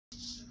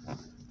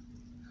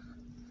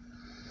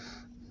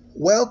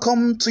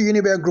Welcome to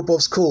Unibear Group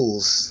of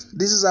Schools.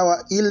 This is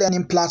our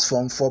e-learning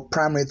platform for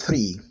Primary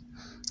 3.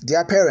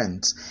 Dear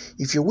parents,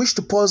 if you wish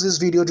to pause this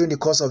video during the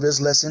course of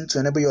this lesson to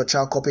enable your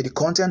child copy the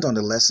content on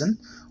the lesson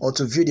or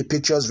to view the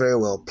pictures very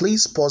well,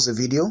 please pause the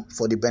video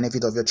for the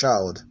benefit of your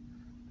child.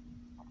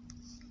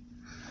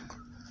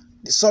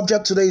 The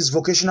subject today is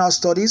vocational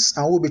studies,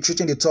 and we'll be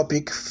treating the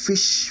topic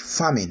fish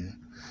farming.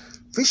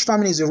 Fish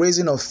farming is the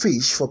raising of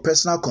fish for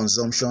personal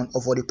consumption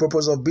or for the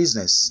purpose of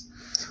business.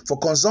 For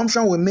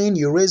consumption will mean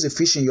you raise the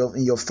fish in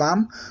your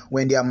farm.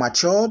 When they are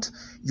matured,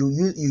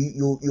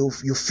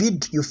 you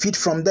feed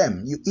from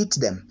them, you eat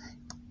them.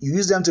 You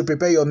use them to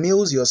prepare your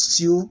meals, your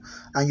stew,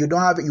 and you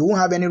won't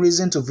have any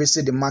reason to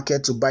visit the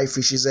market to buy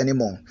fishes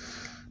anymore.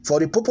 For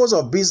the purpose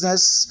of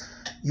business,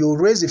 you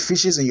raise the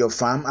fishes in your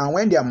farm, and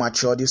when they are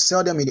matured, you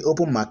sell them in the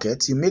open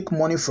market. You make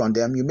money from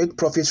them, you make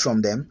profits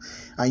from them,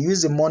 and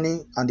use the money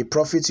and the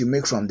profits you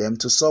make from them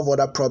to solve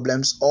other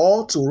problems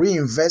or to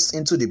reinvest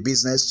into the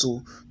business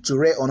to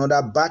rear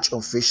another batch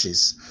of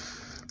fishes.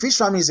 Fish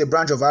farming is a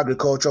branch of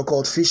agriculture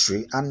called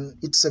fishery, and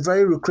it's a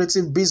very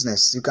lucrative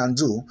business you can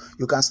do.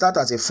 You can start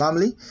as a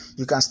family.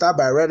 You can start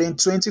by rearing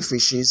 20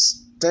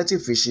 fishes, 30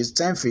 fishes,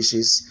 10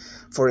 fishes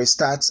for a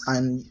start,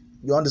 and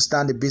you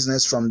understand the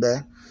business from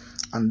there,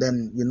 and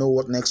then you know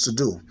what next to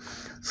do.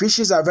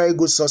 Fishes are a very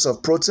good source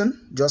of protein.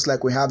 Just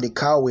like we have the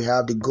cow, we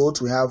have the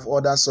goat, we have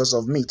other sources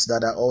of meat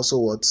that are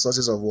also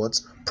sources of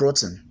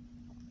protein.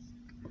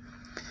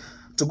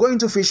 To go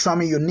into fish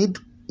farming, you need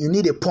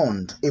a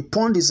pond. A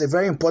pond is a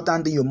very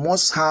important thing you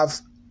must have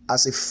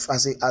as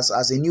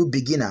a new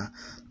beginner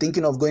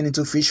thinking of going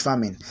into fish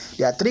farming.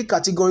 There are three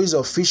categories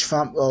of fish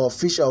ponds.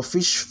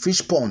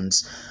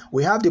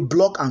 We have the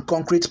block and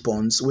concrete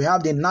ponds. We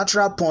have the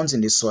natural ponds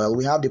in the soil.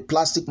 We have the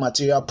plastic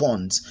material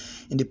ponds.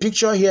 In the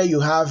picture here, you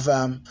have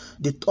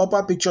the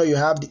upper picture. You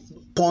have the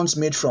ponds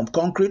made from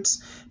concrete.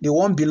 The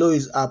one below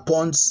is a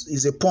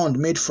pond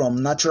made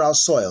from natural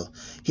soil.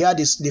 Here,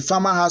 the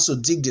farmer has to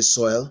dig the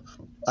soil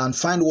and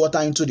find water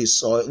into the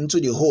soil, into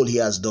the hole he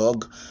has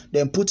dug,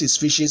 then put his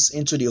fishes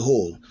into the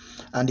hole.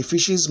 And the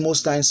fishes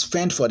most times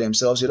fend for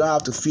themselves. You don't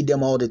have to feed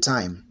them all the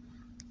time.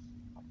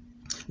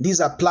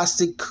 These are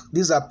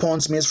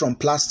ponds made from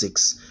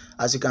plastics.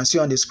 As you can see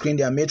on the screen,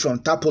 they are made from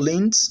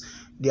tarpaulins,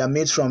 they are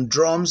made from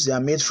drums, they are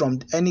made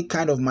from any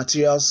kind of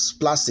materials,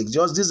 plastics.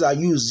 These are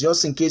used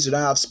just in case you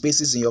don't have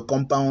spaces in your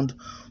compound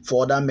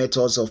for other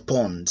methods of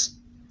ponds.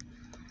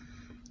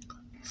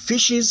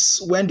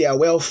 Fishes, when they are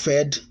well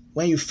fed,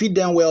 when you feed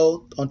them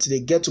well until they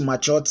get to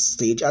matured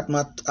stage, at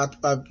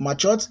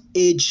matured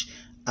age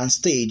and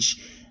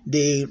stage,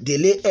 they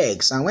lay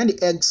eggs, and when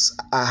the eggs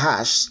are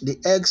hatched,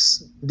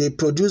 they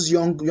produce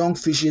young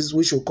fishes,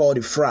 which we call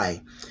the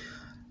fry.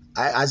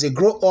 As they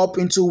grow up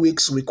into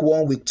weeks, week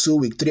 1, week 2,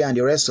 week 3, and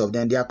the rest of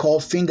them, they are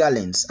called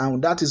fingerlings,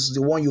 and that is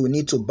the one you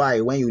need to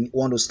buy when you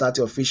want to start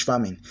your fish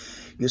farming.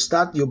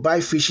 You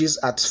buy fishes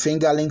at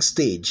fingerling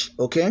stage,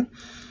 okay?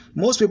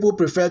 Most people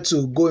prefer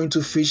to go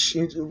into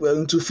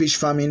fish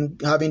farming,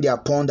 having their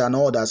pond and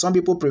all that. Some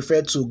people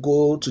prefer to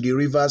go to the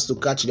rivers to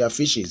catch their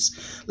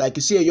fishes. Like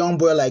you see a young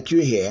boy like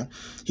you here,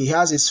 he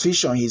has his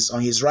fish on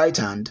his right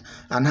hand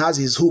and has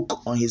his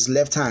hook on his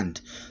left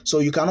hand. So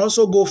you can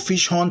also go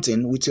fish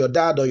hunting with your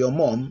dad or your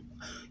mom.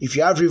 If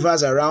you have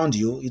rivers around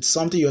you, it's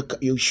something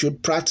you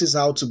should practice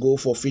how to go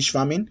for fish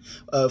farming,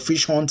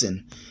 fish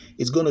hunting.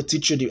 It's going to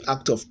teach you the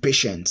act of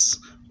patience.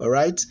 All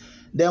right.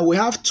 Then we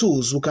have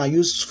tools we can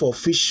use for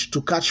fish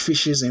to catch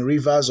fishes in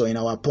rivers or in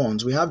our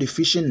ponds. We have the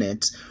fishing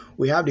net,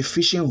 we have the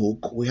fishing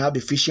hook, we have the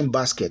fishing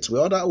basket. We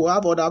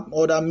have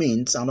other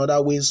means and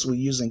other ways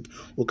we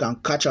can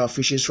catch our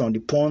fishes from the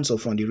ponds or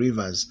from the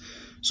rivers.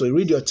 So you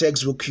read your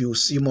textbook, you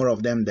see more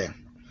of them there.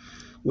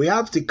 We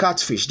have the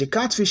catfish. The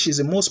catfish is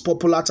the most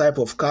popular type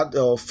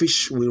of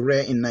fish we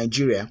rear in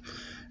Nigeria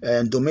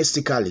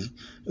domestically.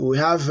 We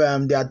have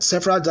there are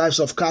several types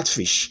of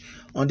catfish.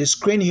 On the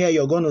screen here,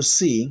 you're going to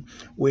see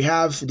we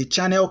have the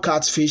channel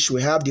catfish,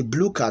 we have the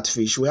blue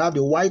catfish, we have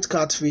the white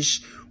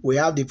catfish, we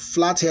have the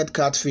flathead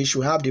catfish,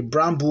 we have the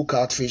brown bull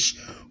catfish,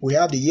 we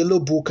have the yellow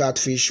bull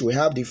catfish, we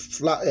have the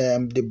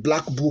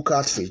black bull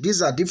catfish.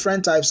 These are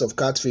different types of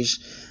catfish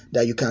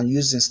that you can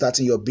use in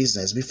starting your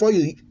business. Before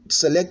you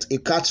select a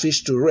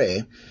catfish to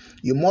rear,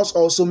 you must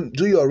also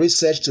do your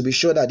research to be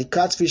sure that the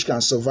catfish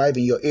can survive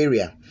in your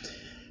area.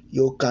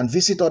 You can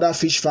visit other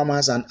fish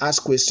farmers and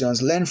ask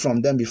questions, learn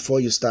from them before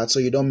you start so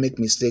you don't make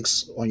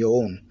mistakes on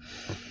your own.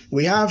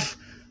 We have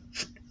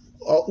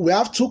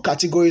two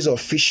categories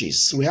of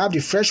fishes. We have the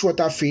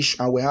freshwater fish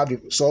and we have the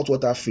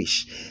saltwater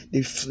fish.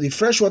 The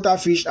freshwater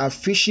fish are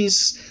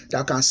fishes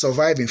that can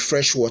survive in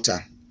fresh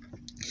water.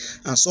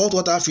 And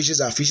saltwater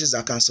fishes are fishes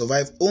that can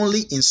survive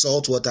only in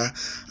salt water.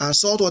 And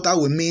saltwater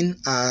will mean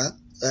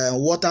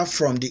water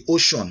from the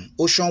ocean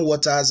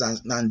waters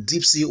and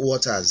deep sea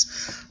waters.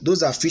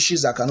 Those are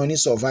fishes that can only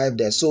survive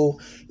there. So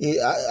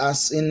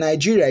as in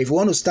Nigeria, if you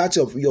want to start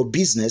your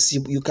business,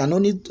 you can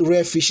only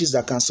rear fishes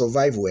that can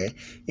survive where?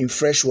 In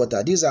fresh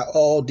water. These are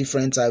all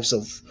different types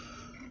of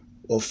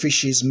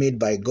fishes made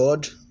by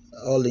God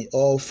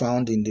all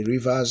found in the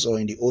rivers or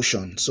in the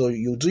ocean. So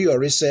you do your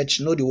research,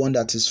 know the one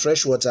that is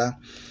freshwater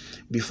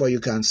before you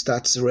can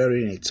start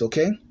rearing it.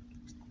 Okay,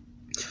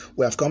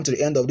 we have come to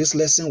the end of this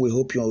lesson. We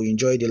hope you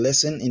enjoy the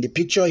lesson. In the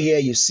picture here,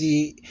 you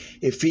see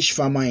a fish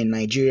farmer in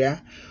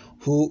Nigeria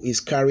who is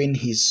carrying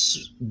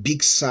his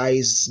big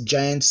size,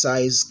 giant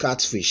size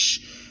catfish.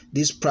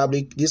 This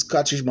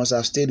catfish must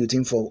have stayed with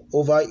him for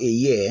over a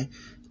year,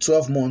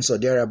 12 months or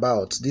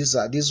thereabouts.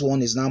 This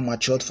one is now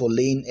matured for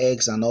laying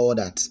eggs and all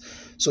that.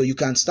 So you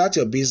can start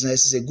your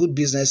business. It's a good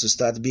business to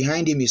start.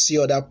 Behind him, you see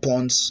other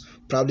ponds.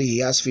 Probably he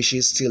has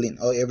fishes still in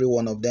every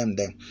one of them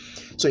there.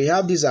 So you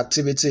have these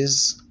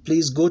activities.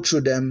 Please go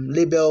through them.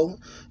 Label,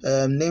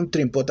 name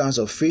 3 importance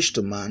of fish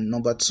to man.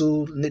 Number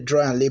 2,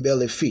 draw and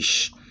label a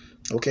fish.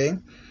 Okay,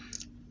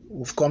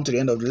 we've come to the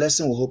end of the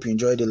lesson. We hope you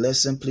enjoyed the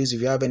lesson. Please,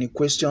 if you have any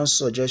questions,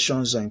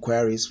 suggestions, or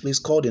inquiries, please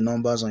call the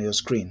numbers on your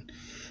screen.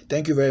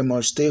 Thank you very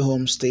much. Stay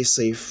home, stay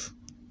safe,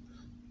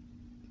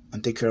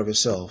 and take care of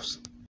yourselves.